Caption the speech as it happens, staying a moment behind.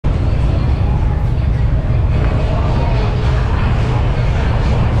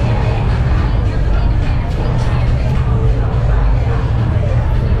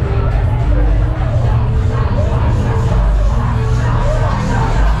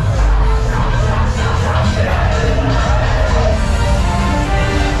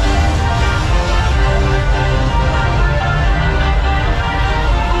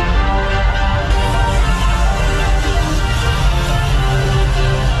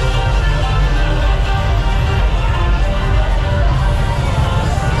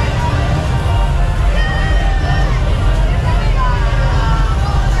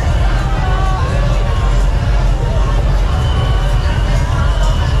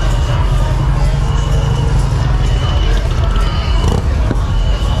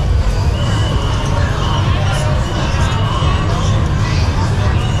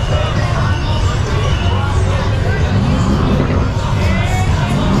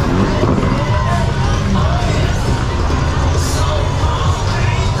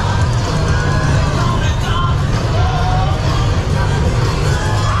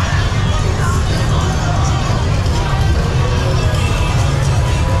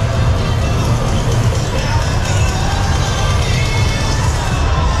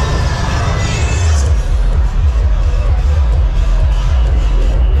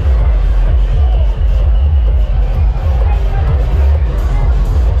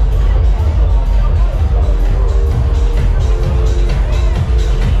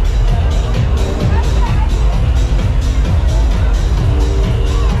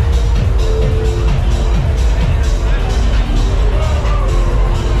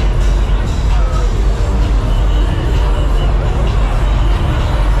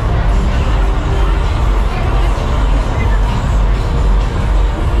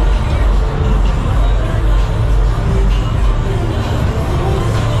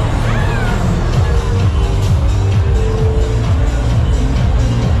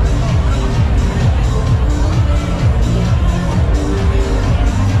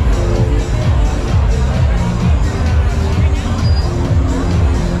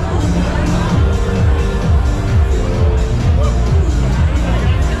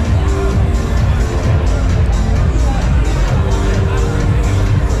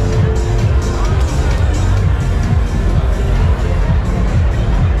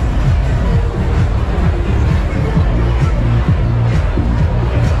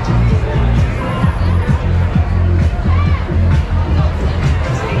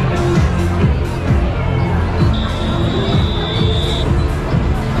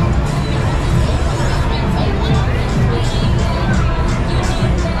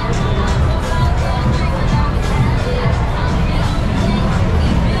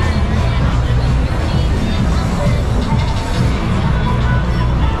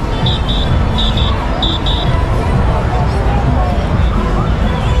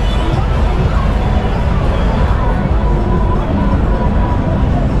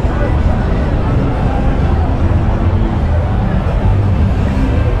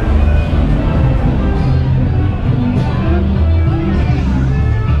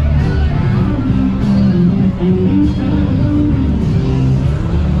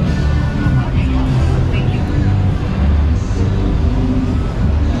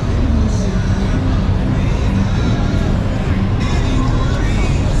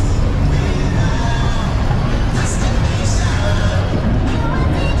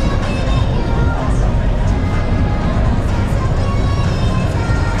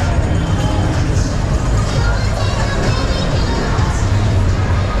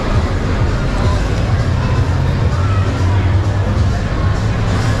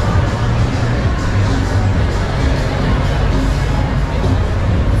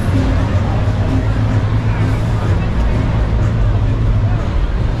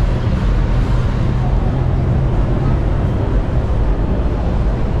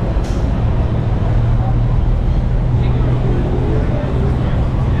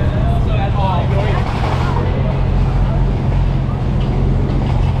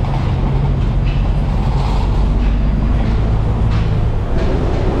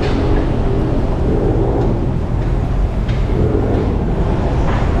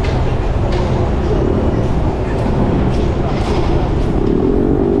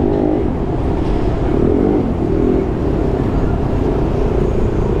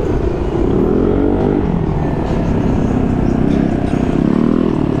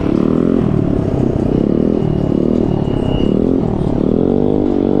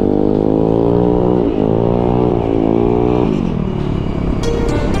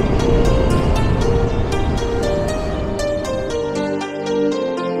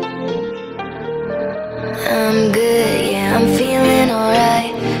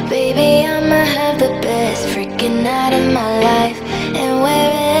freaking out of my life. And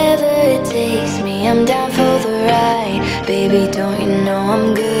wherever it takes me, I'm down for the ride. Baby, don't you know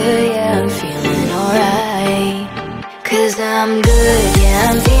I'm good? Yeah, I'm feeling alright. 'Cause I'm good, yeah,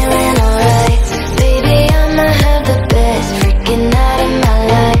 I'm feeling alright. Baby, I'ma have the best freaking out of my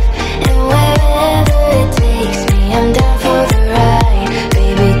life. And wherever it takes me, I'm down for the ride.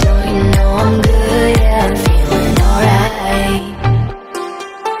 Baby, don't you know I'm good? Yeah, I'm feeling alright.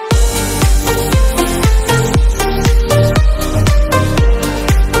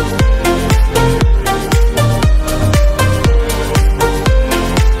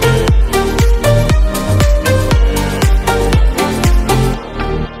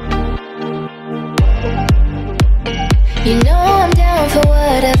 You know I'm down for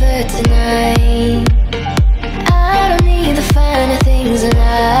whatever tonight. I don't need the finer things in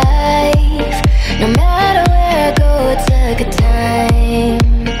life. No matter where I go, it's a good time.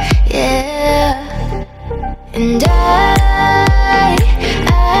 Yeah. And I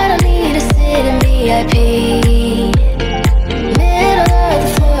don't need to sit in VIP. Middle of the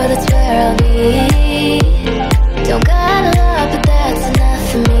floor, that's where I'll be. Don't got a lot, but that's enough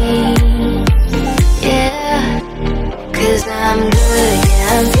for me. Yeah. 'Cause I'm good,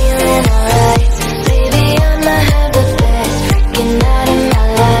 yeah, I'm feeling alright. Baby, I'ma have the best freaking out of my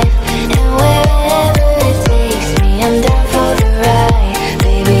life. And wherever it takes me, I'm down for the ride.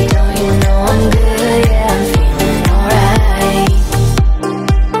 Baby, don't you know I'm good? Yeah, I'm feeling alright.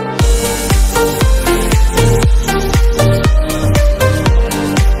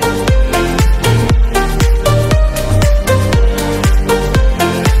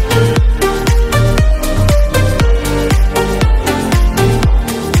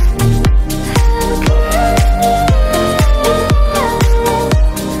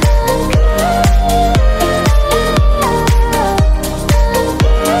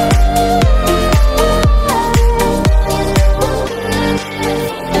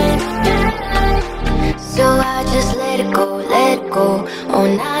 So I just let it go, let it go. Oh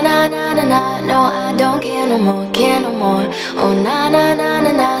na na na na na, no I don't care no more, care no more. Oh na na na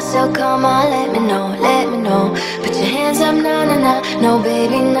na na, so come on, let me know, let me know. Put your hands up, na na na. No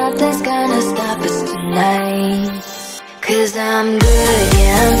baby, nothing's gonna stop us tonight. 'Cause I'm good,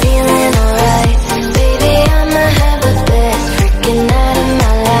 yeah, I'm feeling alright. Baby, I'ma have the best freaking out of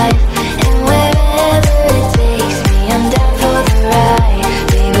my life. And wherever it takes me, I'm down for the ride.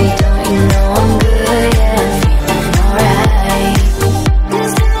 Baby, don't you know I'm good? Yeah, I'm feeling alright.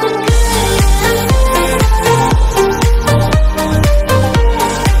 'Cause I'm good, yeah, I'm feeling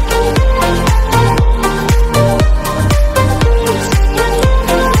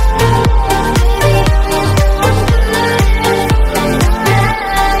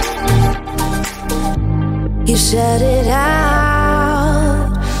You shut it out,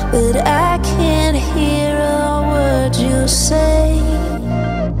 but I can't hear a word you say.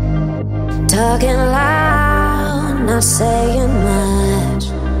 Talking loud, not saying much.